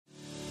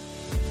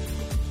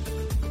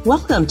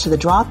Welcome to the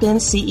Drop-In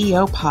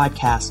CEO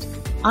podcast.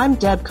 I'm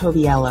Deb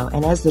Coviello,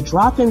 and as the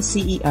Drop-In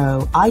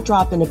CEO, I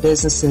drop into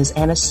businesses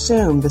and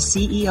assume the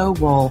CEO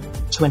role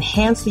to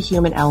enhance the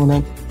human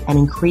element and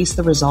increase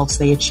the results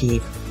they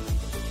achieve.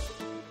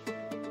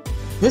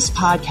 This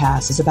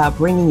podcast is about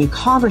bringing you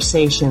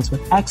conversations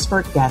with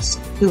expert guests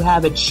who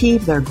have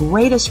achieved their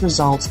greatest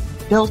results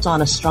built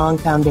on a strong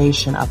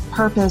foundation of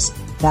purpose,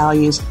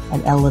 values,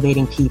 and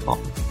elevating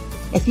people.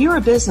 If you're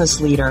a business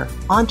leader,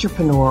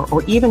 entrepreneur,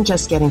 or even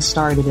just getting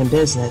started in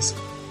business,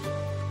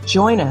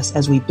 join us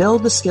as we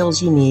build the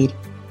skills you need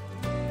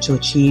to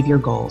achieve your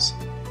goals.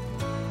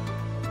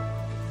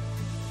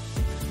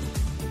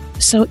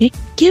 So it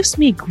gives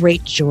me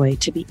great joy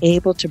to be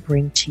able to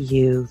bring to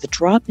you the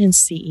Drop-In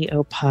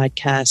CEO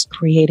podcast,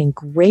 creating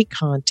great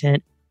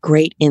content,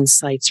 great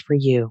insights for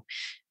you.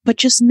 But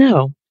just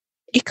know,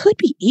 it could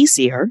be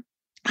easier.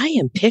 I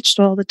am pitched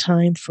all the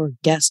time for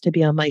guests to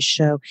be on my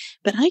show,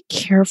 but I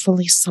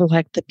carefully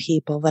select the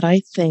people that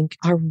I think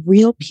are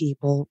real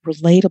people,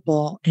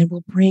 relatable, and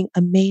will bring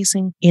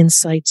amazing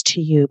insights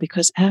to you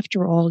because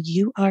after all,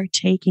 you are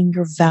taking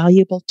your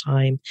valuable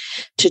time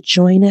to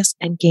join us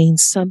and gain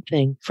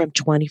something from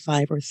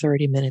 25 or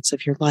 30 minutes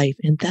of your life.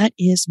 And that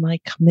is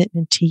my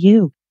commitment to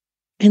you.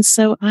 And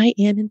so I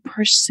am in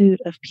pursuit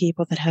of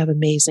people that have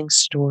amazing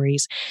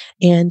stories.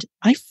 And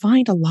I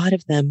find a lot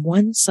of them.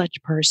 One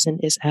such person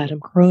is Adam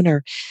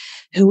Kroener,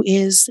 who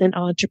is an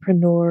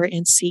entrepreneur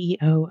and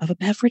CEO of a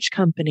beverage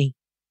company.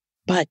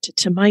 But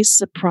to my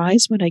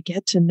surprise, when I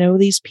get to know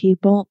these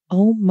people,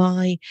 oh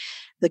my,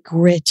 the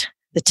grit,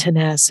 the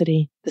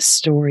tenacity, the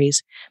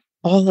stories,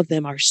 all of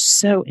them are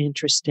so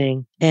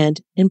interesting and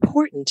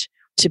important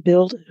to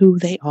build who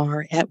they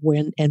are at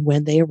when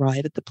they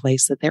arrive at the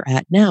place that they're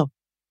at now.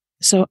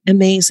 So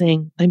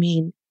amazing. I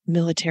mean,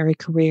 military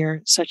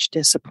career, such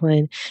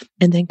discipline,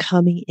 and then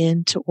coming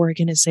into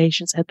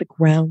organizations at the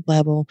ground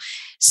level,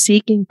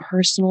 seeking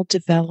personal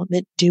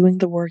development, doing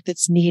the work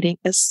that's needed,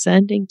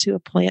 ascending to a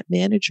plant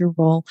manager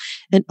role,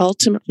 and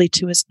ultimately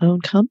to his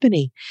own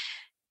company.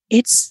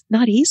 It's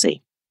not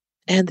easy.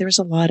 And there's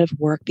a lot of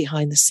work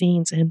behind the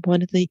scenes. And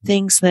one of the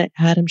things that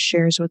Adam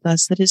shares with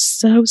us that is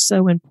so,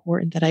 so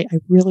important that I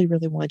really,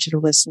 really want you to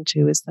listen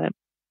to is that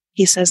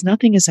he says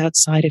nothing is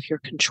outside of your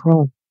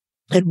control.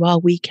 And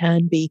while we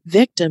can be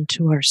victim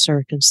to our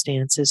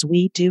circumstances,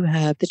 we do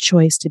have the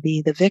choice to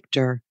be the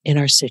victor in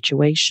our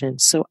situation.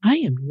 So I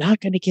am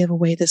not going to give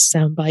away this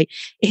soundbite.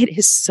 It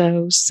is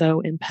so,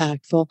 so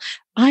impactful.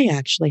 I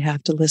actually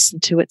have to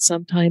listen to it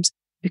sometimes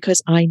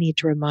because I need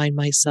to remind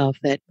myself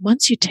that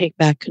once you take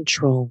back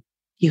control,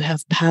 you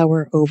have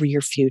power over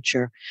your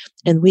future.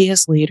 And we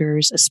as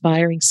leaders,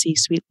 aspiring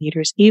C-suite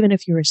leaders, even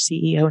if you're a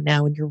CEO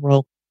now in your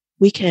role,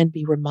 we can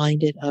be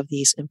reminded of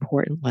these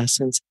important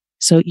lessons.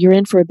 So you're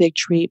in for a big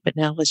treat, but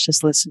now let's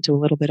just listen to a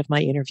little bit of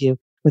my interview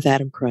with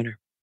Adam Kroener.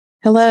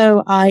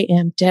 Hello, I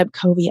am Deb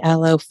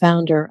Coviello,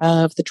 founder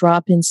of the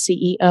Drop-In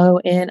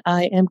CEO, and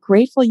I am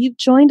grateful you've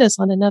joined us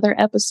on another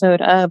episode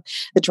of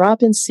the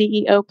Drop-In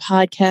CEO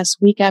podcast.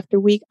 Week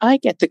after week, I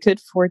get the good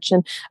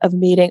fortune of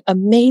meeting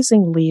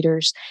amazing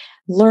leaders,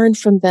 learn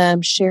from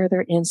them, share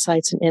their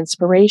insights and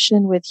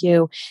inspiration with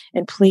you.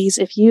 And please,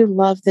 if you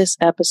love this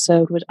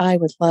episode, what I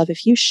would love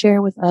if you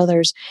share with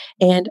others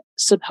and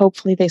so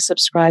hopefully they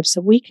subscribe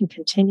so we can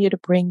continue to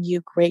bring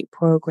you great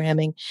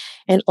programming.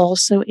 And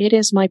also it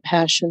is my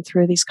passion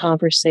through these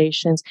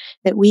conversations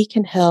that we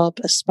can help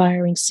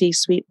aspiring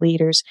C-suite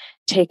leaders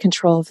take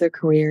control of their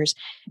careers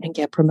and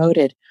get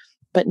promoted.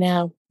 But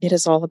now it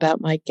is all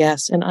about my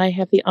guests, and I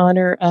have the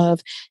honor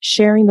of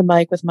sharing the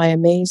mic with my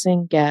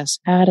amazing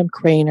guest, Adam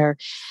Kroener.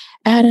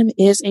 Adam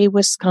is a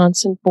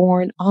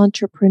Wisconsin-born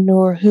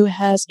entrepreneur who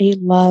has a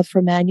love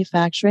for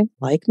manufacturing,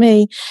 like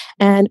me,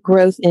 and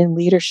growth in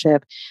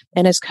leadership.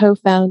 And as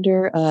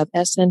co-founder of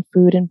SN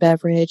Food and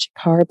Beverage,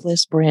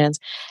 Carbless Brands,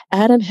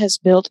 Adam has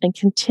built and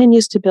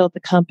continues to build the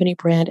company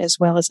brand as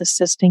well as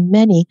assisting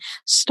many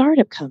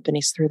startup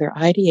companies through their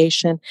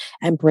ideation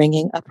and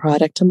bringing a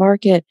product to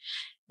market.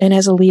 And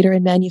as a leader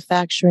in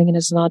manufacturing and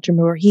as an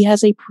entrepreneur, he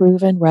has a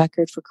proven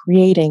record for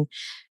creating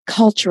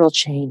cultural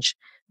change,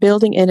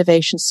 building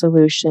innovation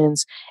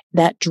solutions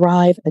that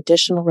drive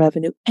additional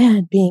revenue,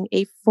 and being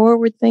a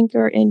forward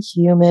thinker in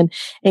human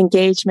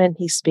engagement.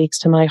 He speaks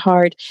to my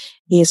heart.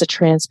 He is a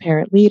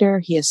transparent leader.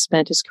 He has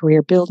spent his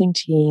career building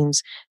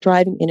teams,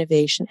 driving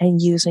innovation,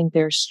 and using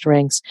their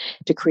strengths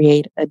to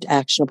create an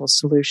actionable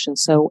solution.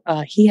 So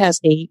he has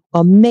an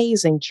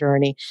amazing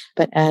journey.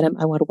 But Adam,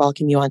 I want to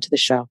welcome you onto the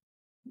show.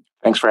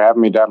 Thanks for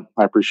having me, Deb.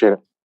 I appreciate it.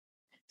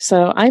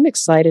 So I'm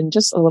excited. And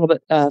just a little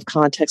bit of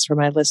context for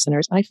my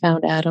listeners. I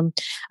found Adam.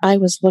 I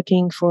was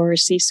looking for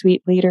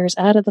C-suite leaders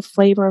out of the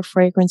flavor of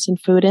fragrance and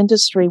food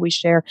industry. We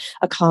share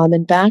a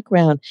common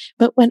background.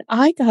 But when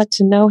I got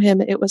to know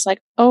him, it was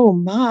like, oh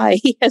my,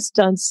 he has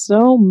done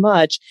so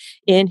much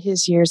in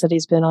his years that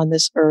he's been on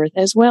this earth,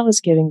 as well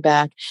as giving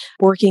back,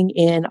 working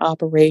in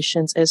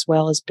operations, as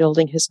well as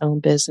building his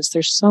own business.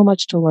 There's so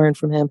much to learn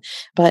from him.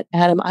 But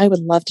Adam, I would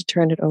love to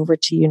turn it over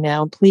to you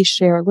now. And please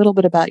share a little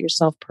bit about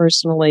yourself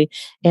personally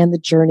and the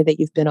journey that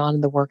you've been on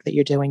and the work that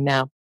you're doing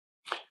now.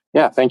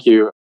 Yeah, thank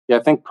you. Yeah,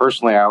 I think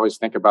personally, I always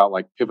think about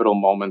like pivotal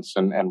moments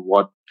and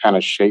what kind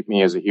of shaped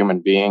me as a human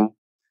being.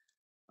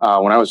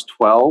 When I was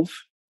 12,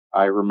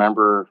 I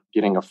remember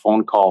getting a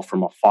phone call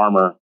from a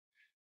farmer.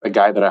 A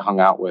guy that I hung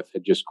out with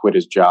had just quit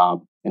his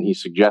job and he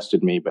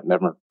suggested me, but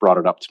never brought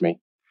it up to me.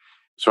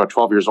 So at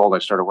 12 years old, I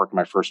started working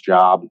my first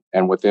job.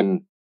 And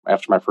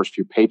after my first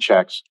few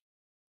paychecks,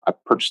 I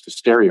purchased a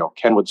stereo,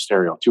 Kenwood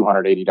stereo,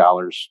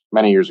 $280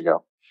 many years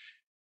ago.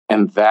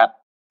 And that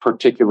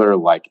particular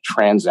like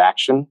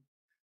transaction,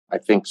 I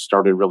think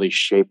started really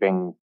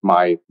shaping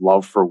my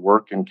love for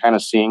work and kind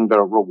of seeing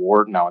the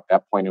reward. Now, at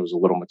that point, it was a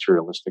little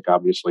materialistic,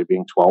 obviously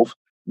being 12.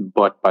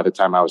 But by the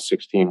time I was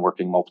 16,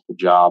 working multiple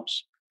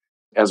jobs,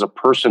 as a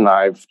person,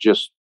 I've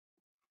just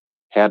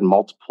had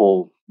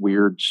multiple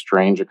weird,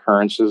 strange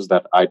occurrences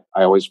that I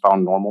always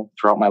found normal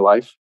throughout my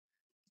life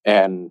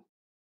and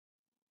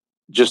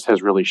just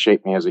has really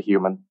shaped me as a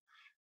human.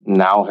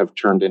 Now have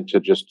turned into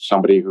just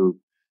somebody who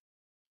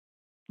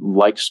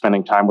likes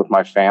spending time with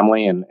my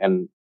family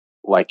and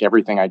like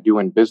everything I do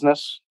in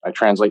business, I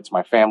translate to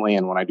my family.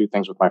 And when I do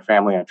things with my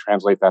family, I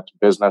translate that to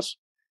business.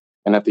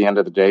 And at the end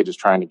of the day, just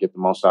trying to get the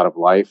most out of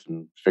life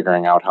and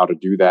figuring out how to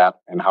do that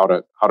and how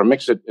to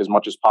mix it as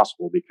much as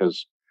possible.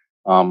 Because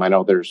I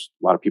know there's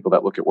a lot of people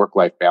that look at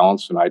work-life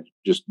balance, and I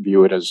just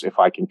view it as if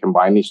I can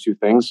combine these two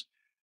things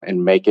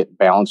and make it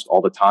balanced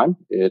all the time,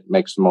 it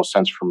makes the most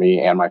sense for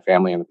me and my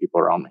family and the people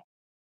around me.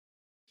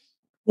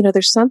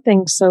 There's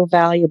something so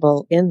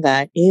valuable in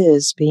that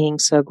is being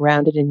so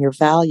grounded in your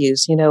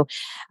values.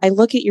 I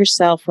look at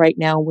yourself right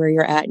now where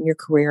you're at in your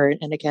career.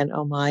 And again,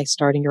 oh my,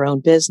 starting your own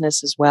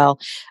business as well.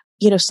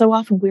 So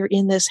often we're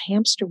in this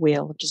hamster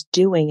wheel of just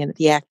doing and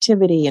the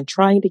activity and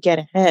trying to get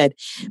ahead.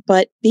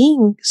 But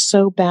being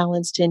so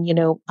balanced in,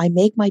 I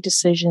make my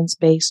decisions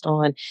based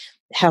on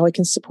how I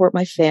can support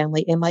my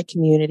family and my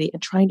community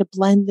and trying to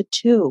blend the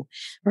two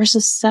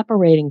versus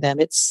separating them.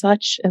 It's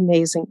such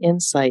amazing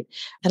insight.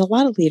 And a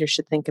lot of leaders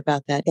should think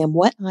about that and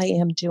what I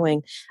am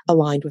doing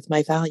aligned with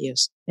my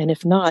values. And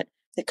if not,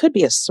 it could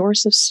be a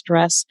source of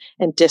stress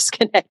and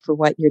disconnect for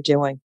what you're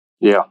doing.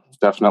 Yeah,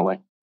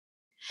 definitely.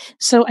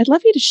 So I'd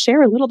love you to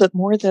share a little bit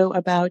more, though,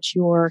 about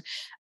your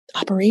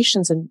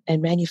operations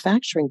and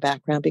manufacturing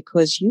background,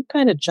 because you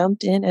kind of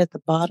jumped in at the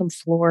bottom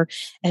floor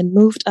and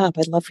moved up.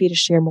 I'd love for you to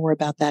share more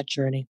about that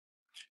journey.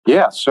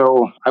 Yeah,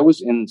 so I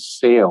was in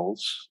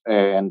sales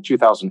in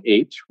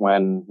 2008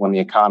 when the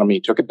economy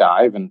took a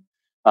dive, and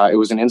it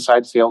was an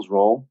inside sales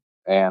role,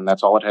 and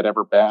that's all it had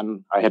ever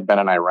been. I had been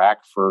in Iraq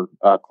for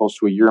close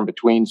to a year in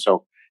between,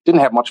 so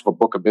didn't have much of a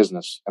book of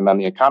business. And then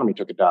the economy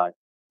took a dive.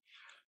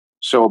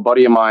 So a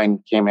buddy of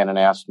mine came in and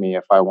asked me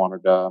if I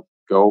wanted to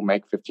go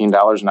make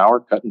 $15 an hour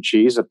cutting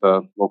cheese at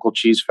the local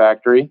cheese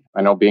factory.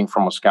 I know, being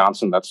from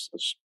Wisconsin, that's a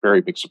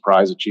very big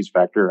surprise, a cheese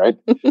factory, right?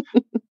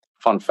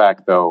 Fun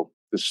fact, though,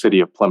 the city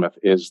of Plymouth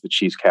is the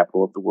cheese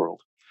capital of the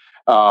world.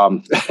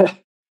 Um,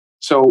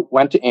 so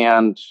went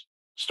and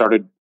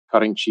started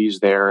cutting cheese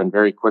there, and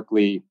very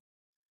quickly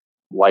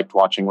liked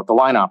watching what the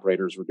line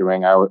operators were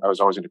doing. I was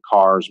always into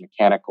cars,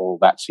 mechanical,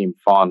 that seemed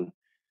fun.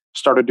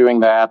 Started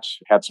doing that,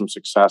 had some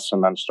success,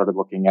 and then started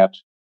looking at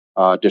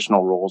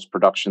additional roles,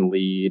 production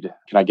lead.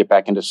 Can I get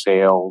back into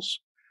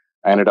sales?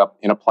 I ended up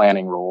in a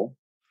planning role.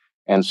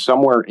 And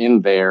somewhere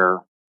in there,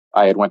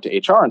 I had went to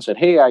HR and said,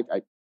 hey,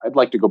 I'd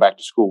like to go back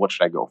to school. What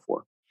should I go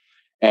for?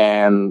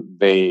 And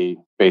they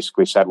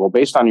basically said, well,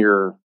 based on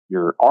your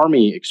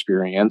Army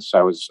experience,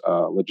 I was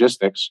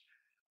logistics,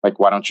 like,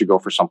 why don't you go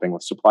for something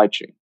with supply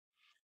chain?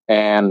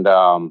 And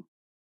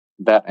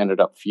that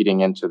ended up feeding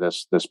into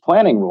this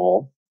planning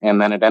role. And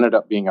then it ended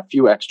up being a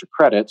few extra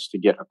credits to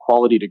get a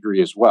quality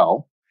degree as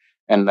well.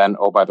 And then,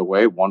 oh, by the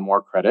way, one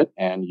more credit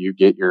and you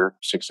get your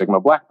Six Sigma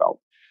black belt.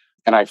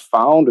 And I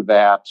found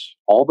that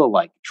all the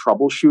like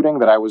troubleshooting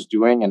that I was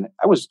doing, and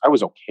I was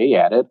okay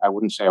at it. I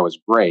wouldn't say I was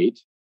great.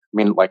 I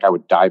mean, like, I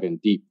would dive in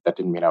deep. That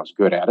didn't mean I was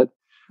good at it.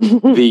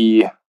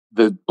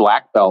 The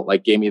black belt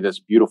like gave me this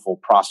beautiful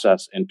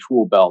process and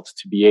tool belt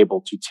to be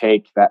able to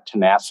take that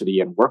tenacity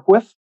and work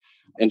with,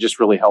 and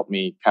just really help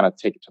me kind of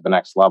take it to the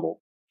next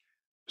level.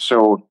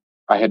 So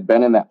I had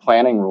been in that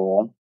planning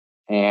role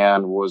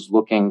and was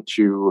looking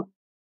to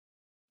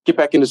get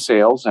back into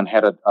sales, and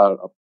had a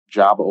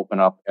job open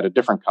up at a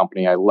different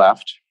company. I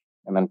left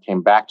and then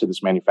came back to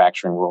this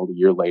manufacturing world a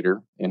year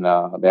later. And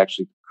they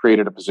actually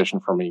created a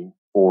position for me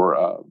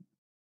for,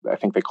 I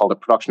think they called it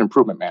production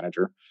improvement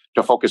manager,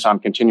 to focus on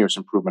continuous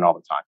improvement all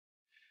the time.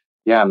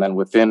 Yeah. And then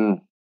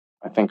within,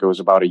 I think it was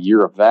about a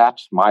year of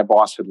that, my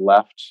boss had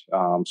left.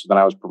 So then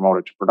I was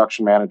promoted to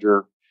production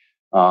manager.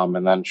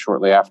 And then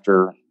shortly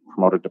after,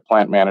 promoted to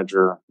plant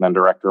manager, and then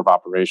director of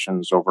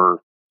operations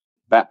over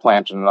that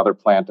plant and another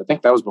plant. I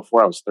think that was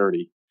before I was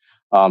 30.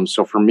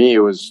 So for me, it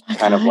was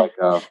kind of like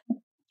a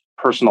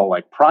personal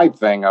like pride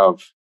thing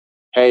of,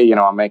 hey,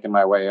 I'm making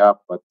my way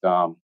up. But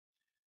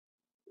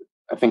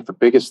I think the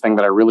biggest thing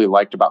that I really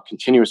liked about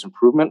continuous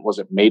improvement was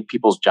it made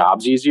people's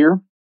jobs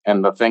easier.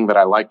 And the thing that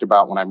I liked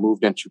about when I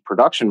moved into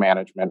production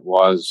management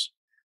was,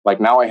 like,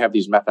 now I have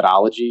these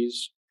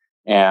methodologies,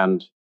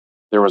 and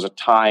There was a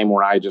time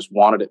where I just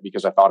wanted it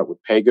because I thought it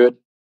would pay good.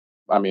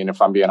 I mean,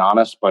 if I'm being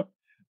honest, but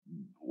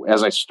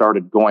as I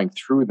started going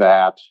through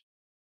that,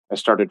 I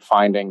started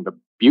finding the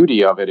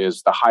beauty of it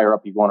is the higher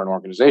up you go in an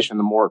organization,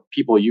 the more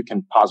people you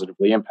can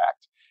positively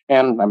impact.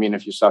 And I mean,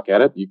 if you suck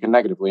at it, you can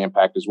negatively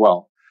impact as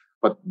well.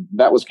 But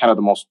that was kind of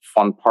the most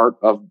fun part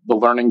of the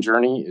learning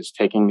journey, is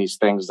taking these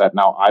things that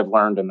now I've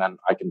learned and then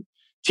I can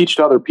teach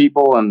to other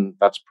people. And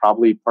that's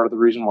probably part of the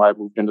reason why I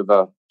moved into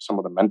some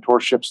of the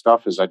mentorship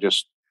stuff. Is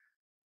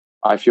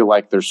I feel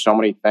like there's so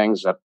many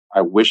things that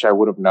I wish I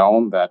would have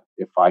known, that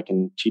if I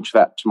can teach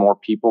that to more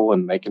people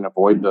and they can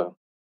avoid the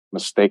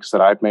mistakes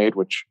that I've made,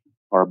 which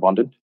are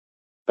abundant,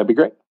 that'd be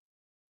great.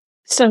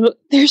 So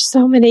there's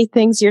so many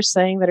things you're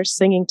saying that are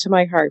singing to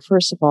my heart.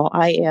 First of all,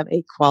 I am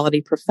a quality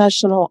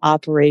professional,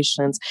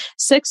 operations,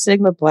 Six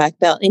Sigma black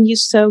belt, and you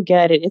so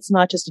get it. It's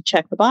not just to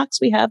check the box.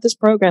 We have this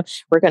program.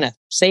 We're going to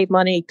save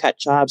money, cut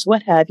jobs,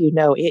 what have you.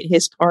 No, it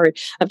is part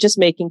of just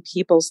making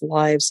people's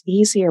lives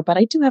easier. But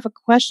I do have a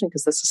question,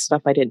 because this is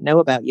stuff I didn't know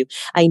about you.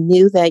 I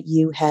knew that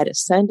you had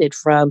ascended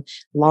from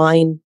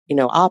line,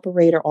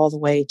 operator all the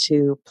way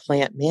to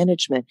plant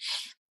management.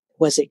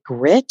 Was it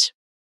grit?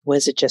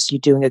 Was it just you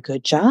doing a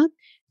good job?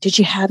 Did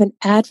you have an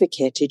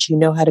advocate? Did you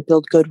know how to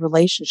build good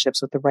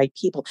relationships with the right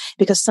people?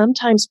 Because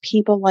sometimes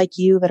people like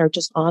you that are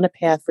just on a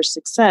path for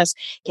success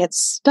get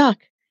stuck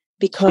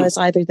because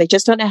either they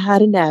just don't know how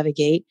to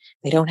navigate,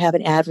 they don't have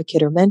an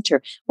advocate or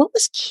mentor. What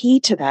was key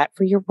to that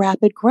for your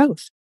rapid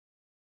growth?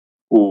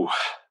 Ooh,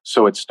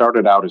 so it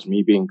started out as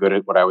me being good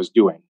at what I was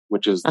doing,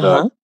 which is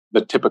the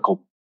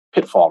typical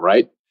pitfall,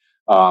 right?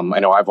 I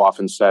know I've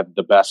often said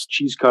the best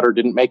cheese cutter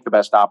didn't make the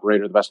best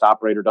operator. The best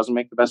operator doesn't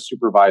make the best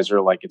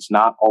supervisor. Like, it's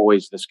not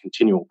always this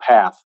continual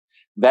path.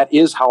 That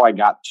is how I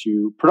got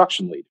to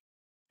production lead,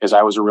 is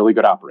I was a really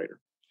good operator.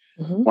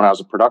 Mm-hmm. When I was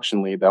a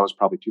production lead, that was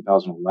probably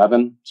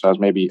 2011. So I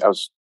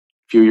was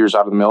a few years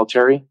out of the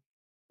military.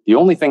 The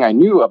only thing I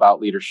knew about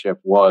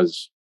leadership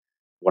was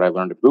what I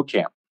learned at boot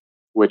camp,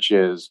 which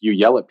is you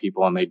yell at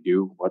people and they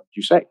do what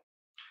you say.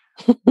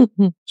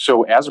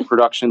 So as a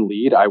production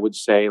lead, I would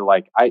say,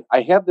 like,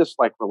 I had this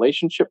like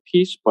relationship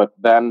piece, but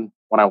then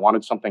when I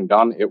wanted something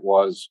done, it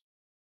was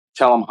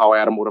tell them how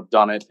Adam would have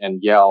done it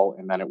and yell,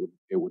 and then it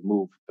would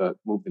move the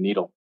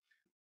needle.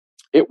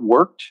 It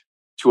worked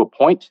to a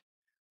point.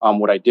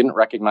 What I didn't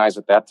recognize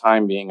at that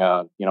time, being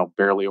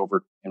barely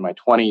over in my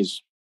 20s,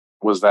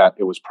 was that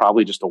it was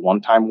probably just a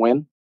one-time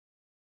win.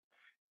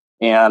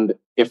 And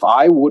if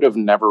I would have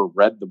never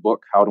read the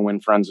book, How to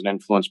Win Friends and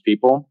Influence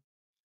People,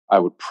 I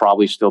would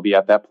probably still be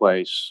at that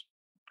place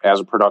as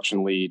a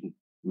production lead,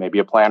 maybe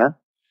a planner.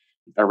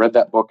 I read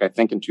that book, I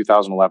think, in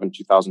 2011,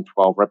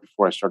 2012, right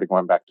before I started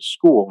going back to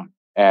school,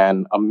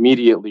 and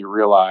immediately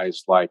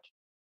realized, like,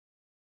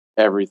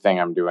 everything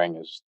I'm doing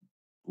is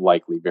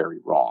likely very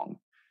wrong.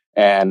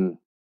 And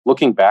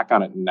looking back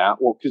on it now,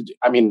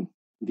 the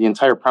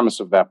entire premise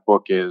of that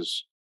book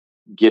is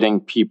getting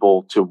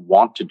people to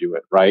want to do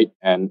it, right?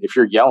 And if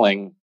you're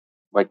yelling,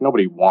 like,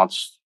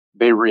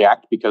 they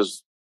react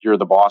because you're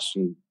the boss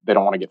and they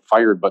don't want to get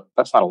fired, but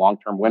that's not a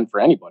long-term win for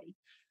anybody.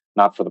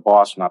 Not for the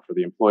boss, not for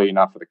the employee,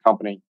 not for the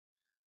company.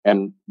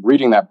 And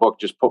reading that book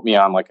just put me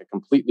on like a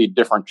completely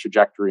different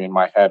trajectory in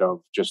my head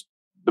of just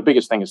the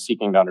biggest thing is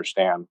seeking to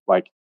understand,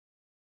 like,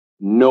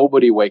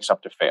 nobody wakes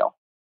up to fail,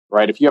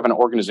 right? If you have an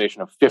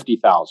organization of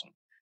 50,000,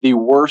 the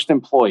worst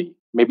employee,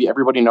 maybe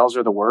everybody knows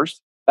they're the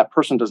worst. That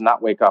person does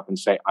not wake up and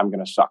say, I'm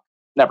going to suck.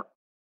 Never.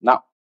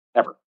 Not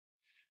ever.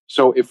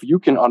 So if we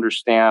can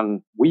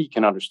understand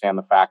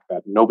the fact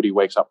that nobody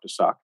wakes up to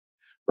suck,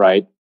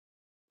 right?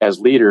 As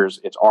leaders,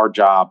 it's our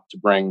job to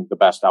bring the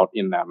best out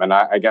in them. And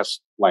I guess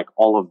like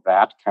all of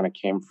that kind of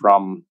came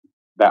from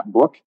that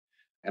book.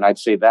 And I'd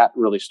say that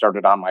really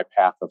started on my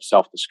path of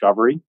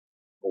self-discovery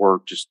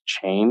or just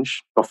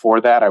change. Before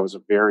that, I'd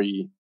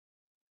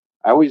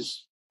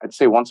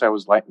say once I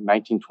was like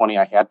 19, 20,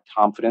 I had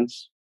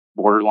confidence,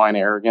 borderline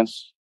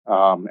arrogance.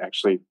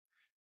 Actually,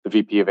 the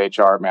VP of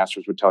HR at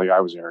Masters would tell you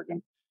I was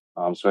arrogant.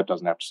 So it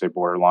doesn't have to say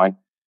borderline,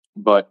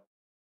 but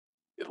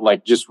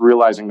like just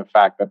realizing the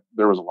fact that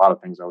there was a lot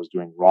of things I was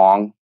doing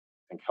wrong,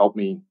 I think helped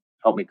me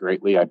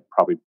greatly. I'd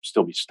probably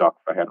still be stuck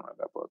if I hadn't read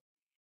that book.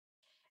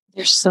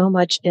 There's so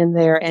much in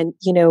there. And,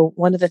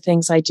 one of the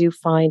things I do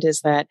find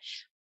is that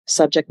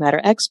subject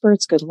matter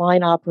experts, good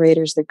line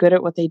operators, they're good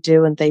at what they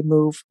do and they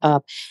move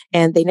up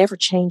and they never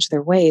change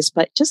their ways.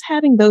 But just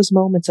having those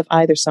moments of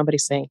either somebody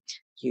saying,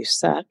 you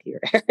suck, you're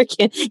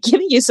arrogant,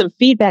 giving you some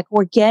feedback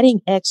or getting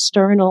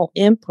external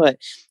input,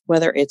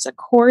 whether it's a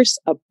course,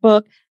 a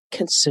book,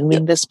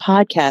 consuming this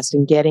podcast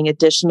and getting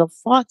additional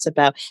thoughts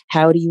about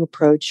how do you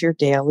approach your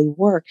daily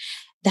work.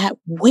 That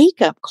wake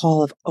up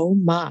call of, oh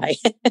my,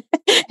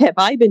 have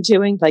I been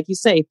doing, like you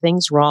say,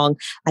 things wrong?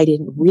 I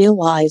didn't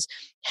realize.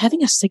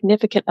 Having a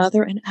significant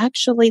other and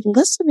actually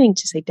listening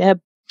to say, Deb,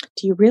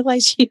 Do you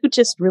realize you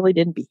just really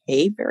didn't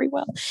behave very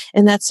well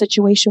in that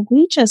situation?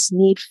 We just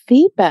need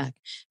feedback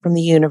from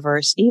the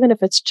universe, even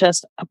if it's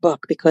just a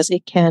book, because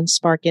it can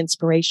spark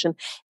inspiration.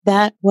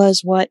 That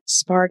was what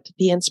sparked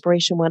the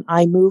inspiration when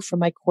I moved from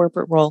my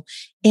corporate role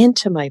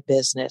into my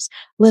business,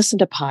 listened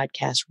to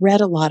podcasts,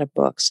 read a lot of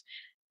books,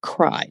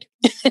 cried,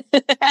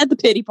 had the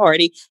pity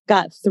party,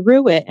 got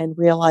through it and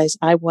realized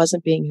I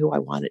wasn't being who I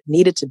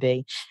needed to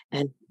be.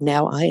 And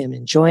now I am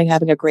enjoying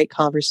having a great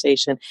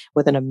conversation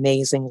with an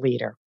amazing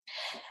leader.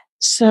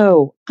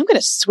 So I'm going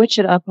to switch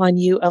it up on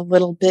you a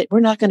little bit.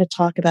 We're not going to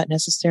talk about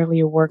necessarily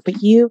your work,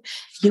 but you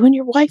and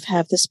your wife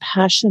have this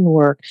passion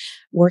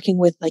working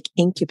with like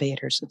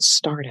incubators and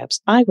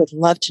startups. I would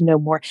love to know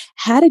more.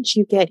 How did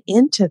you get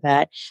into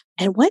that?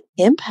 And what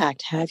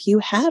impact have you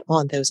had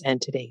on those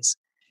entities?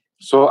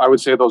 So I would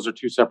say those are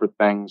two separate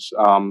things.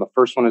 The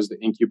first one is the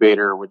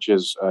incubator, which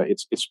is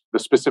it's the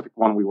specific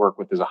one we work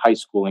with is a high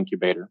school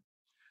incubator.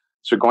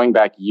 So going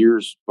back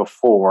years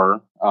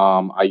before,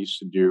 I used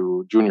to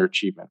do junior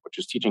achievement, which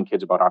is teaching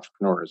kids about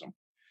entrepreneurism.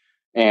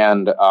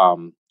 And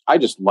I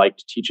just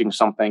liked teaching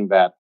something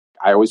that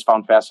I always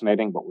found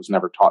fascinating, but was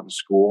never taught in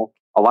school.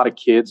 A lot of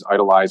kids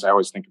idolize, I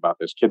always think about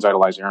this, kids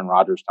idolize Aaron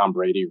Rodgers, Tom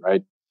Brady,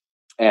 right?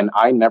 And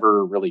I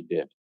never really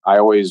did. I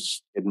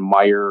always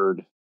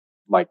admired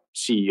like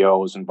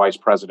CEOs and vice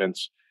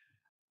presidents.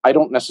 I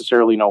don't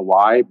necessarily know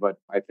why, but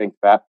I think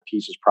that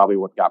piece is probably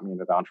what got me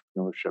into the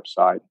entrepreneurship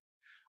side.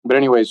 But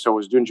anyway, so I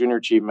was doing junior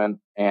achievement,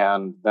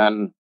 and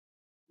then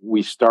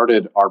we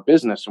started our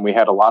business, and we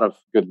had a lot of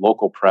good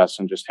local press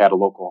and just had a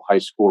local high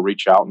school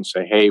reach out and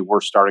say, hey,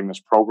 we're starting this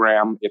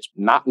program. It's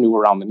not new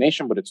around the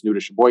nation, but it's new to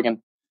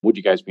Sheboygan. Would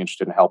you guys be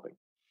interested in helping?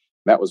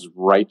 That was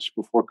right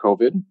before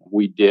COVID.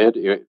 We did.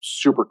 It's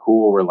super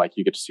cool. Where like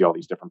you get to see all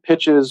these different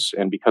pitches.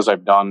 And because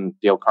I've done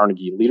Dale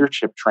Carnegie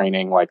leadership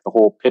training, like the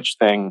whole pitch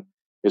thing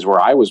is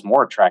where I was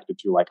more attracted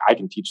to, like, I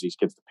can teach these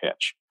kids to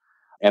pitch.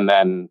 And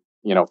then,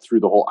 through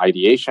the whole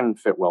ideation,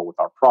 fit well with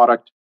our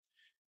product.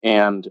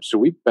 And so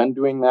we've been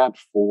doing that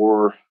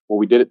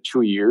we did it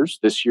 2 years.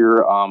 This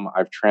year,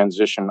 I've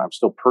transitioned. I'm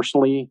still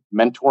personally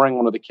mentoring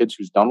one of the kids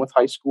who's done with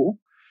high school,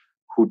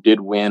 who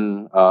did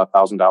win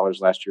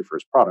 $1,000 last year for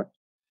his product.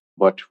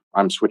 But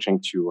I'm switching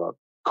to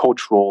a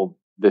coach role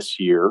this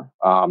year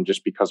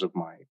just because of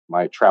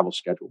my travel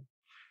schedule.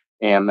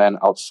 And then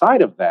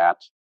outside of that,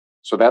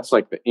 so that's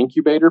like the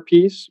incubator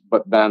piece,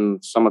 but then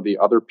some of the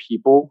other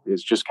people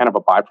is just kind of a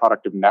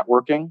byproduct of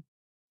networking.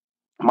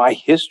 My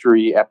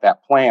history at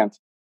that plant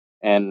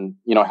and,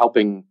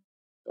 helping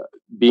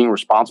being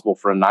responsible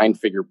for a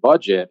 9-figure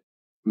budget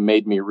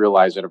made me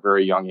realize at a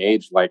very young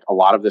age, like a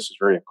lot of this is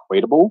very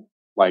equatable.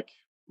 Like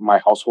my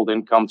household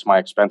income to my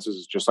expenses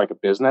is just like a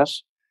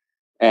business.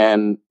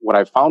 And what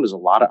I've found is a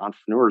lot of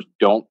entrepreneurs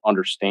don't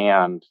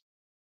understand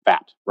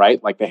that,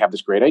 right? Like they have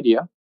this great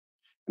idea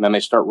and then they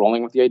start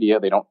rolling with the idea.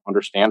 They don't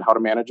understand how to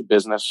manage a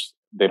business.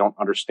 They don't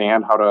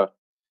understand how to.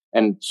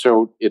 And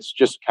so it's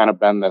just kind of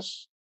been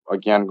this,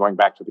 again, going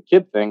back to the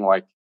kid thing,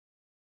 like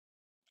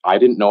I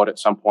didn't know it at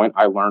some point.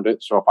 I learned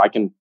it. So if I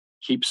can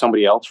keep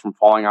somebody else from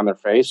falling on their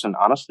face, and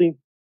honestly,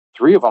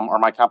 3 of them are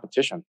my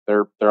competition.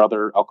 They're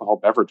other alcohol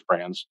beverage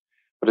brands.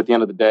 But at the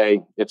end of the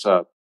day, it's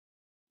a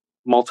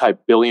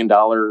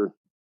multi-billion-dollar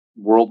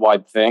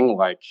worldwide thing.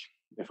 Like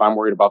if I'm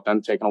worried about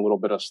them taking a little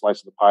bit of slice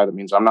of the pie, that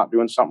means I'm not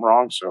doing something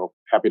wrong. So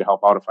happy to help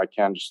out if I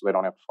can, just so they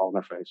don't have to fall on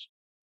their face.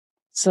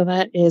 So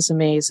that is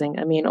amazing.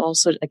 I mean,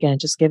 also, again,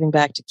 just giving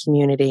back to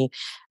community.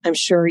 I'm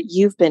sure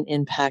you've been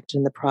impacted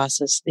in the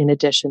process in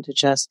addition to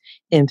just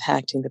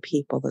impacting the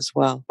people as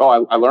well.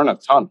 Oh, I learned a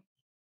ton.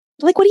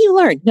 Like, what do you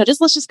learn? No,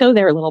 let's just go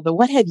there a little bit.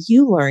 What have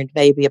you learned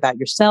maybe about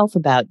yourself,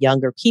 about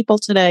younger people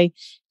today?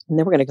 And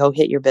then we're going to go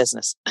hit your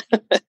business.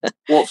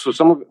 Well, so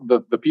some of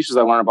the pieces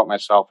I learned about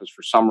myself is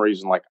for some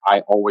reason, like I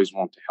always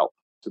want to help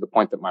to the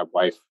point that my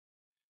wife,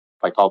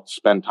 like I'll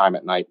spend time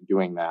at night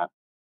doing that.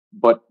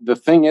 But the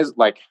thing is,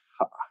 like,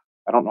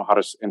 I don't know how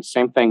to, and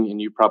same thing,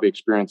 and you probably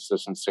experienced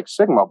this in Six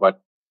Sigma,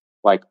 but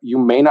like you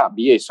may not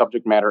be a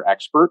subject matter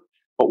expert,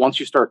 but once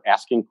you start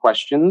asking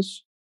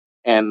questions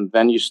and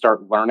then you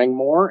start learning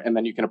more and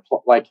then you can apply,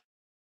 like,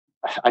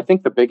 I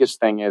think the biggest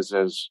thing is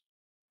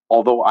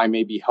although I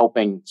may be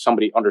helping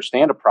somebody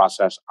understand a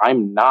process,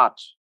 I'm not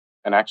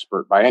an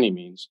expert by any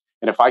means.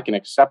 And if I can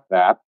accept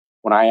that,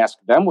 when I ask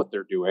them what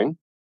they're doing,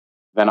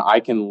 then I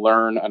can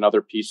learn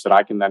another piece that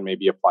I can then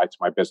maybe apply to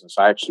my business.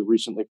 I actually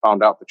recently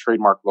found out the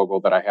trademark logo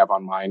that I have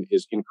on mine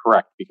is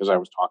incorrect because I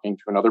was talking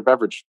to another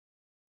beverage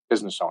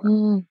business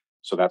owner.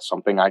 So that's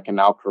something I can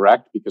now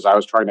correct because I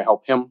was trying to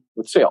help him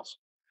with sales.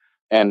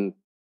 And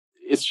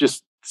it's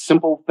just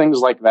simple things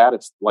like that.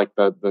 It's like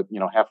the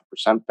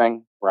 0.5%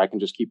 thing where I can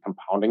just keep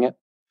compounding it.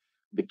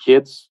 The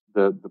kids,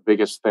 the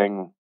biggest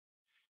thing,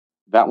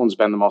 that one's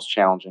been the most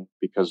challenging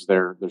because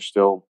they're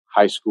still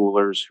high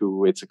schoolers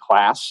who it's a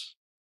class,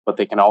 but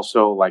they can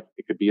also, like,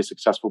 it could be a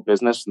successful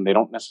business and they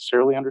don't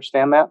necessarily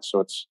understand that. So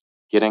it's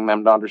getting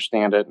them to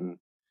understand it. And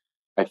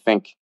I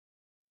think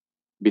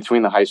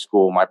between the high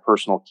school, my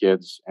personal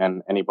kids,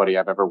 and anybody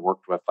I've ever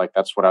worked with, like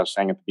that's what I was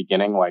saying at the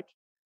beginning. Like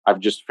I've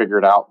just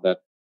figured out that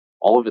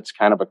all of it's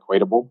kind of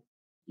equatable.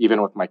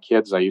 Even with my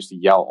kids, I used to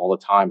yell all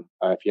the time.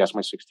 If you ask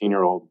my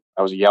 16-year-old,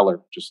 I was a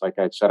yeller, just like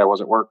I said I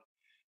was at work.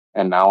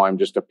 And now I'm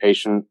just a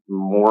patient,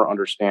 more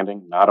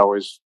understanding, not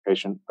always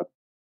patient, but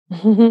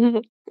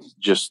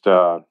just,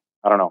 I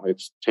don't know,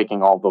 it's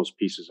taking all those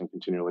pieces and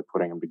continually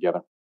putting them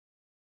together.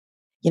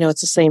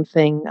 It's the same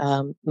thing.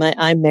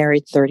 I'm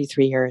married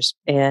 33 years,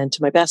 and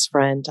to my best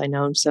friend, I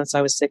know him since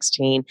I was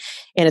 16.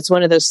 And it's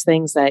one of those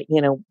things that,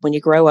 when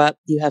you grow up,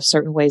 you have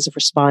certain ways of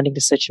responding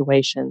to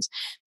situations.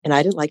 And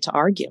I didn't like to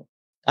argue.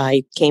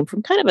 I came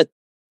from kind of a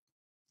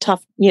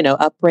tough,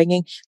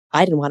 upbringing.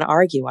 I didn't want to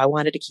argue. I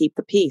wanted to keep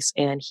the peace.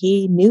 And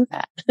he knew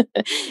that.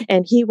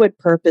 And he would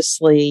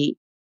purposely,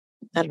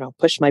 I don't know,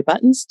 push my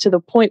buttons to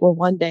the point where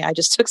one day I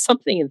just took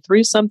something and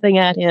threw something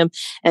at him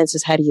and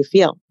says, "How do you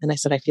feel?" And I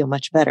said, "I feel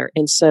much better."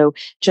 And so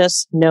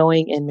just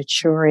knowing and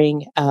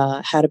maturing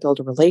how to build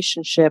a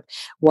relationship,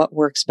 what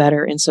works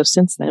better. And so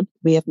since then,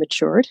 we have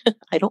matured.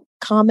 I don't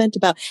comment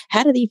about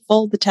how did he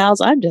fold the towels.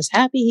 I'm just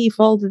happy he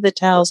folded the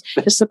towels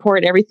to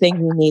support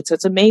everything we need. So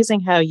it's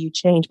amazing how you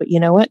change. But you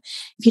know what?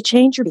 If you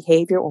change your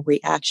behavior or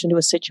reaction to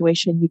a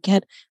situation, you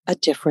get a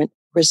different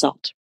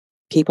result.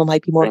 People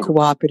might be more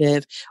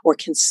cooperative or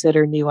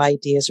consider new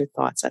ideas or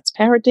thoughts. That's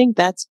parenting.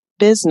 That's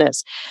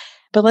business.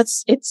 But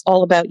it's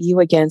all about you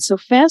again. So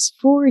fast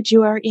forward,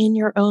 you are in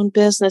your own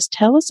business.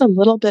 Tell us a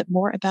little bit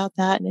more about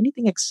that and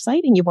anything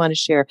exciting you want to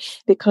share.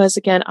 Because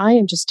again, I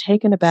am just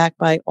taken aback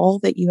by all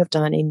that you have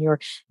done in your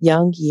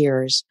young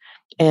years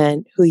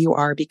and who you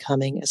are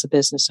becoming as a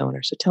business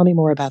owner. So tell me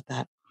more about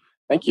that.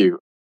 Thank you.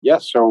 Yeah,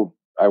 so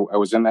I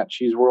was in that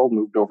cheese world,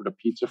 moved over to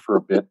pizza for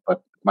a bit,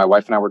 but my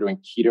wife and I were doing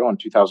keto in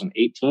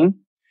 2018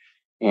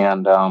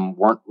 and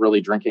weren't really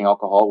drinking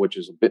alcohol, which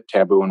is a bit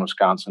taboo in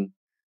Wisconsin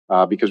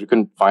because we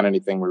couldn't find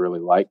anything we really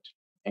liked.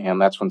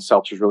 And that's when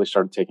seltzers really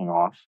started taking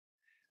off.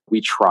 We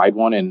tried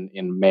one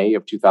in May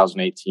of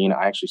 2018.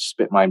 I actually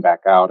spit mine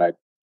back out. I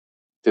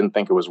didn't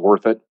think it was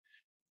worth it.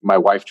 My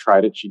wife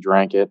tried it. She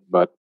drank it,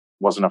 but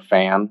wasn't a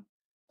fan.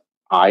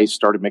 I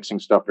started mixing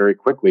stuff very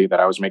quickly that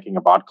I was making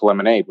a vodka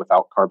lemonade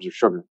without carbs or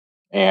sugar.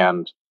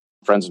 And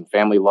friends and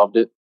family loved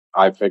it.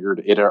 I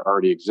figured it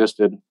already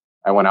existed.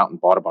 I went out and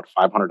bought about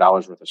 $500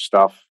 worth of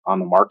stuff on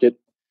the market,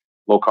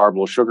 low carb,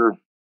 low sugar.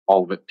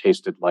 All of it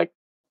tasted like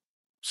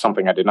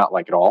something I did not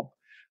like at all.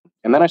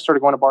 And then I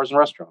started going to bars and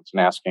restaurants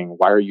and asking,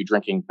 why are you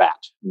drinking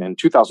that? And then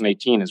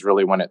 2018 is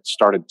really when it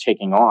started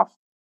taking off.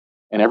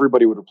 And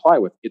everybody would reply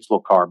with, it's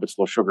low carb, it's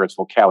low sugar, it's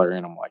low calorie.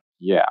 And I'm like,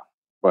 yeah,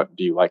 but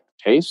do you like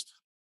the taste?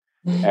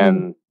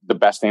 And the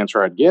best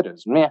answer I'd get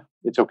is, meh,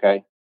 it's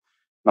okay.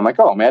 And I'm like,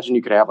 oh, imagine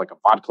you could have like a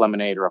vodka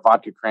lemonade or a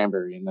vodka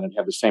cranberry and then it'd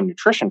have the same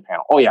nutrition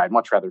panel. Oh yeah, I'd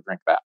much rather drink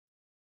that.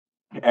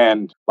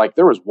 And like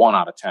there was 1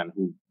 out of 10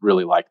 who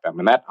really liked them.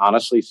 And that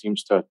honestly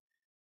seems to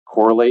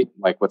correlate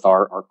like with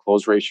our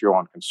close ratio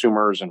on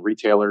consumers and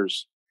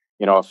retailers.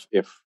 You know,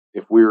 if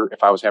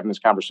I was having this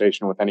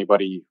conversation with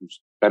anybody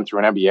who's been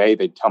through an MBA,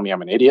 they'd tell me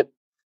I'm an idiot.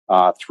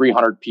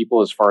 300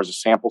 people as far as a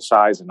sample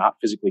size and not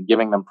physically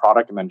giving them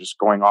product and then just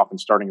going off and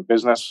starting a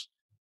business.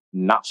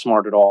 Not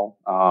smart at all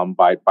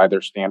by their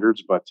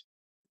standards, but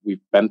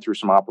we've been through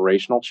some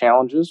operational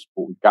challenges,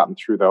 but we've gotten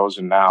through those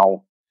and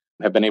now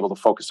have been able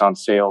to focus on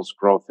sales.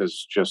 Growth has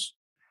just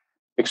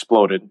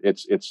exploded.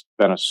 It's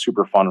been a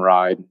super fun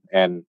ride.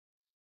 And,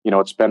 you know,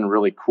 it's been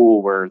really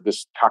cool where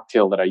this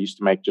cocktail that I used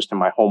to make just in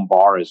my home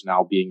bar is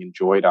now being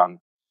enjoyed on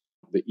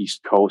the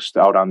East Coast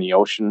out on the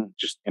ocean,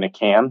 just in a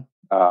can,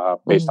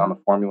 based on the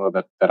formula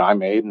that I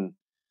made. And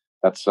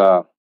that's,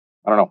 I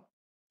don't know,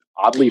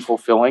 oddly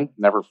fulfilling.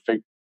 Never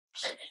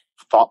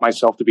thought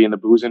myself to be in the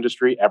booze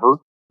industry ever.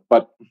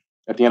 But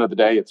at the end of the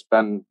day, it's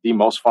been the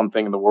most fun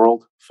thing in the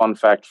world. Fun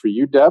fact for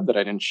you, Deb, that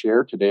I didn't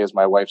share. Today is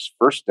my wife's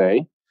first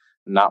day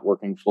not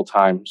working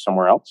full-time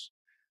somewhere else.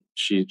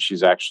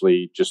 She's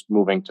actually just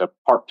moving to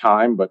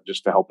part-time, but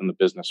just to help in the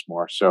business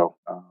more. So,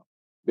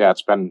 yeah,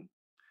 it's been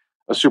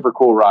a super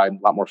cool ride, a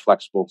lot more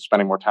flexible,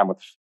 spending more time with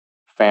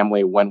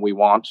family when we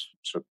want.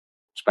 So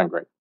it's been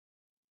great.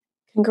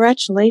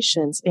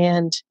 Congratulations.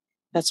 And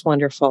that's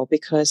wonderful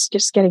because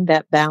just getting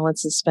that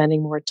balance and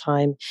spending more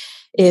time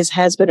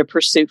has been a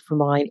pursuit for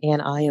mine.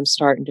 And I am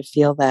starting to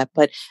feel that.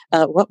 But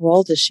what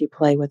role does she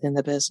play within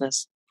the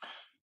business?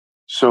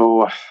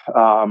 So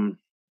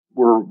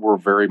we're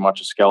very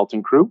much a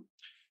skeleton crew.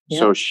 Yep.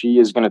 So she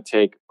is going to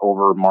take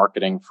over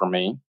marketing for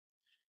me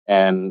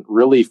and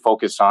really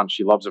focus on,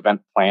 she loves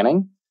event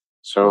planning.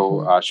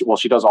 So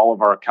she does all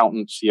of our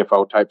accountant,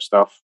 CFO type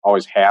stuff,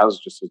 always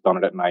has done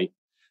it at night.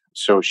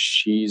 So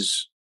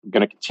she's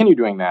going to continue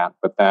doing that,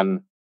 but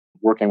then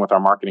working with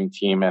our marketing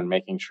team and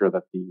making sure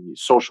that the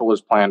social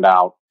is planned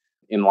out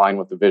in line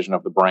with the vision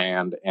of the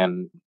brand.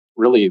 And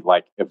really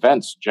like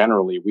events,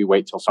 generally, we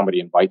wait till somebody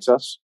invites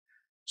us.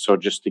 So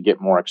just to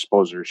get more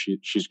exposure,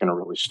 she's going to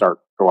really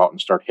go out and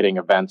start hitting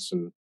events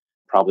and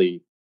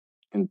probably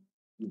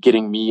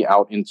getting me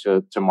out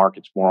into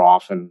markets more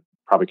often,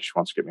 probably because she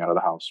wants to get me out of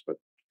the house. But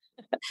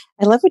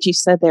I love what you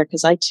said there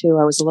because I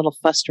was a little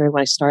frustrated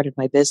when I started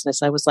my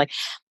business. I was like,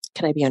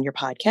 Can I be on your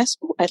podcast?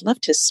 Oh, I'd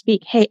love to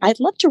speak. Hey, I'd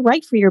love to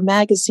write for your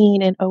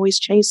magazine, and always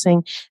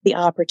chasing the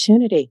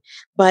opportunity.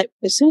 But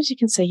as soon as you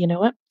can say, you know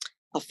what?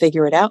 I'll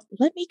figure it out.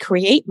 Let me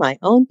create my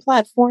own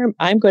platform.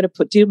 I'm going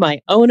to do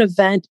my own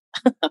event.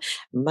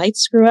 Might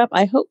screw up.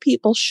 I hope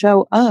people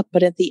show up,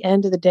 but at the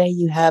end of the day,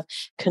 you have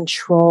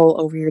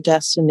control over your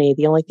destiny.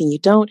 The only thing you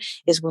don't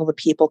is, will the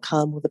people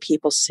come? Will the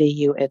people see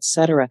you,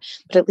 etc.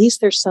 But at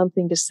least there's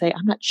something to say.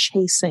 I'm not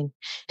chasing.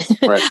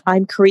 Right.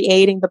 I'm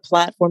creating the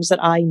platforms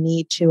that I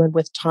need to, and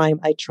with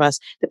time, I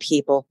trust the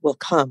people will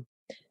come.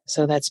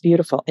 So that's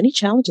beautiful. Any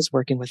challenges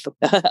working with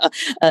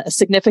a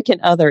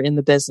significant other in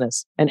the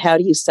business? And how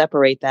do you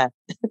separate that?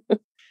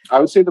 I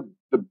would say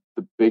the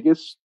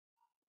biggest,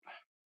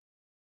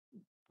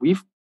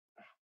 we've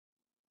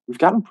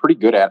gotten pretty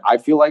good at, I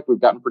feel like we've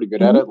gotten pretty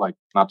good at it. Like,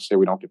 not to say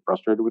we don't get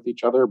frustrated with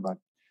each other, but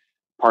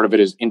part of it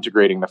is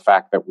integrating the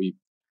fact that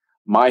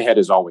my head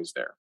is always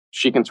there.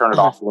 She can turn it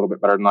off a little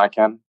bit better than I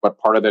can, but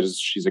part of that is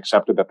she's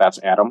accepted that that's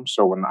Adam.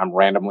 So when I'm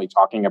randomly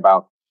talking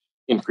about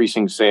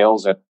increasing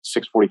sales at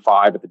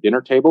 6:45 at the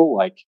dinner table,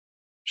 like,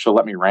 she'll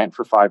let me rant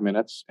for 5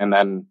 minutes. And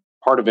then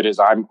part of it is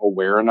I'm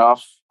aware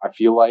enough, I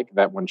feel like,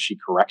 that when she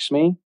corrects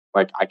me,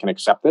 like, I can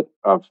accept it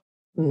of,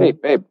 hey,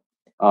 babe,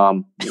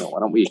 why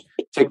don't we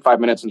take 5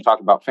 minutes and talk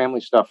about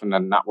family stuff and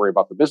then not worry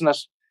about the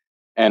business?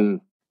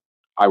 And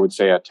I would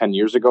say 10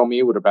 years ago,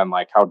 me would have been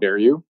like, how dare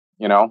you,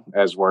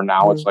 as where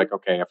now it's like,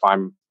 okay,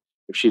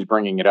 if she's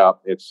bringing it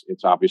up, it's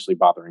obviously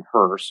bothering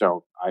her.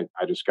 So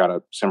I just got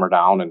to simmer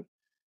down. And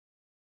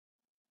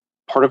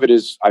part of it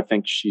is, I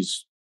think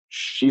she's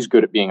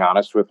good at being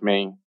honest with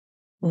me.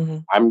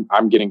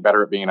 I'm getting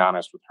better at being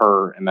honest with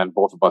her, and then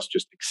both of us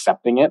just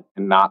accepting it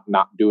and not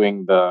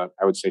doing the,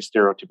 I would say,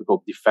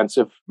 stereotypical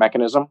defensive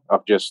mechanism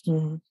of just,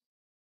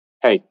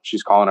 hey,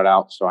 she's calling it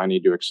out, so I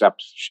need to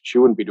accept. She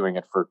wouldn't be doing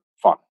it for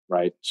fun,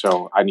 right?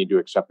 So I need to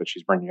accept that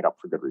she's bringing it up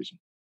for good reason.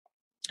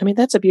 I mean,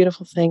 that's a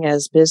beautiful thing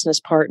as business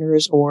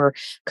partners or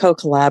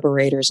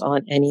co-collaborators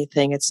on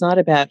anything. It's not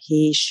about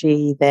he,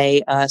 she,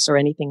 they, us, or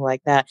anything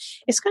like that.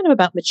 It's kind of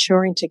about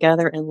maturing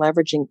together and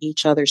leveraging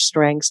each other's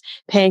strengths,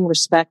 paying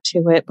respect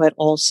to it, but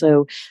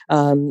also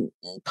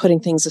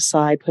putting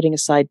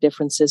aside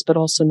differences, but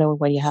also knowing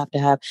when you have to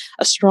have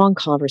a strong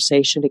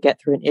conversation to get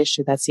through an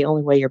issue. That's the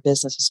only way your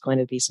business is going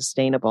to be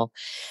sustainable.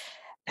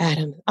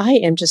 Adam, I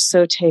am just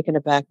so taken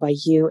aback by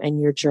you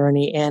and your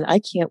journey, and I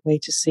can't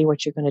wait to see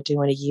what you're going to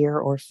do in a year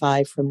or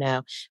 5 from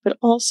now, but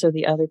also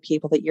the other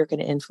people that you're going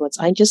to influence.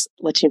 I just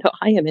let you know,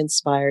 I am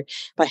inspired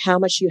by how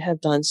much you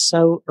have done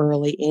so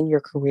early in your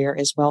career,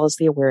 as well as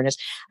the awareness.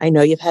 I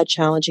know you've had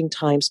challenging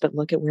times, but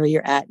look at where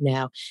you're at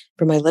now.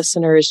 For my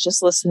listeners,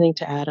 just listening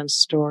to Adam's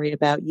story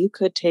about you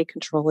could take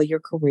control of your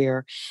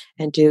career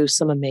and do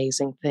some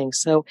amazing things.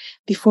 So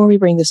before we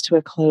bring this to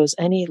a close,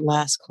 any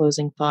last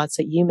closing thoughts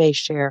that you may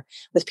share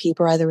with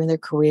people either in their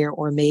career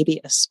or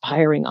maybe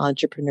aspiring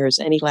entrepreneurs?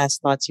 Any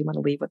last thoughts you want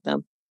to leave with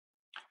them?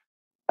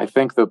 I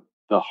think the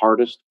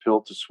hardest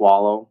pill to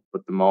swallow,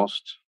 but the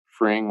most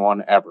freeing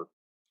one ever.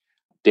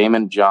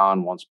 Damon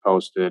John once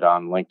posted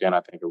on LinkedIn,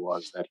 I think it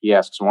was, that he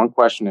asks one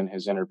question in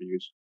his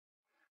interviews: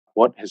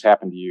 what has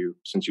happened to you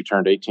since you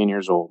turned 18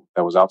 years old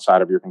that was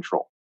outside of your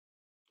control?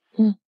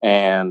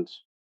 And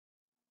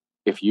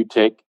if you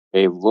take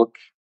a look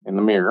in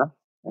the mirror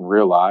and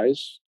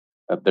realize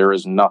that there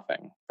is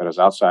nothing that is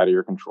outside of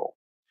your control,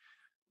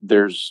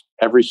 there's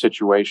every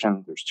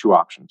situation, there's 2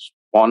 options.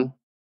 1,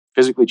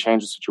 physically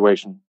change the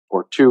situation,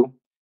 or 2,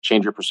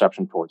 change your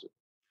perception towards it.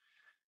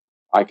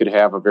 I could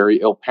have a very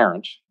ill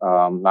parent,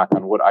 knock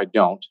on wood, I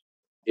don't.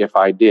 If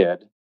I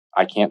did,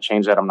 I can't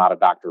change that. I'm not a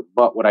doctor.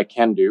 But what I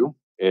can do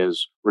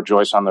is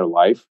rejoice on their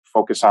life,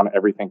 focus on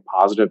everything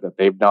positive that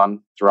they've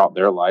done throughout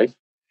their life,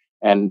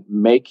 and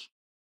make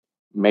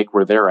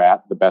where they're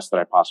at the best that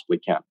I possibly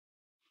can.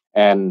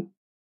 And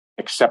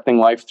accepting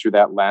life through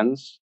that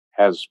lens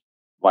has,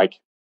 like,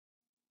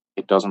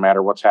 it doesn't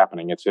matter what's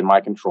happening. It's in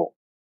my control.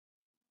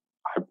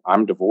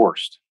 I'm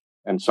divorced.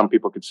 And some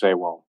people could say,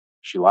 well,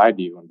 she lied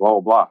to you and blah,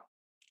 blah, blah.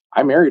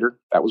 I married her.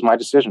 That was my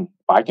decision.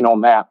 If I can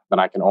own that, then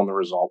I can own the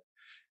result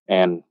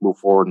and move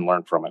forward and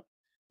learn from it.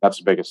 That's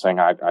the biggest thing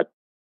I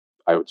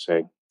would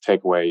say.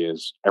 Takeaway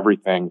is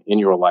everything in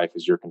your life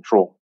is your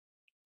control.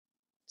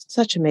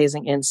 Such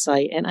amazing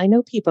insight. And I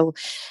know people,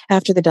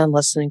 after they're done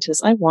listening to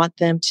this, I want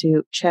them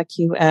to check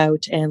you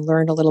out and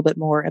learn a little bit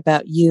more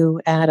about you,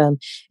 Adam,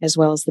 as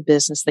well as the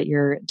business that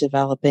you're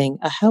developing.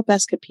 How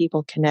best could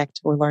people connect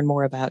or learn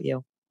more about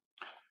you?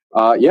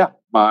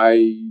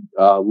 My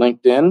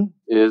LinkedIn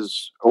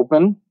is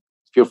open.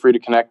 Feel free to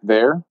connect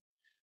there.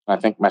 I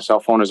think my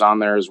cell phone is on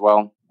there as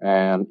well.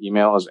 And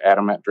email is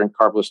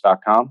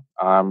adam@drinkcarbless.com.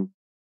 I'm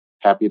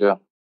happy to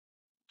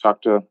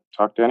talk to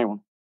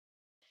anyone.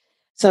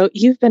 So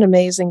you've been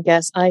amazing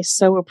guest. I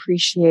so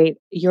appreciate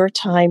your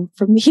time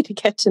for me to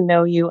get to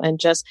know you and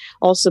just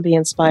also be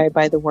inspired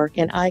by the work.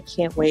 And I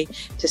can't wait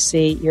to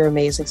see your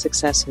amazing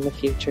success in the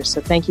future.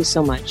 So thank you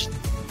so much.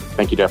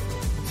 Thank you, Deb.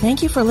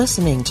 Thank you for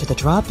listening to the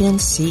Drop-In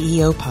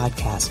CEO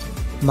podcast.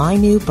 My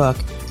new book,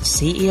 The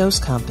CEO's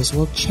Compass,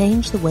 will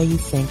change the way you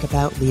think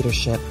about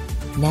leadership.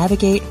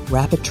 navigate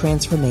rapid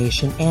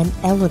transformation, and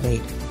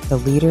elevate the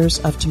leaders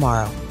of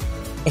tomorrow.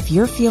 If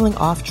you're feeling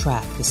off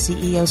track, the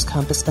CEO's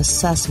Compass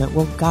assessment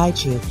will guide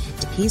you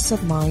to peace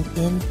of mind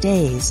in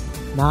days,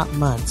 not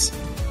months.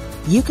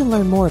 You can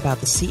learn more about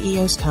the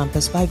CEO's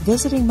Compass by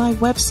visiting my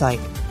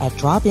website at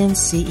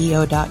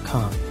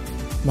dropinceo.com.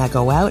 Now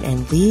go out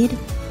and lead,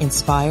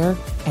 inspire,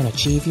 and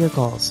achieve your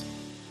goals.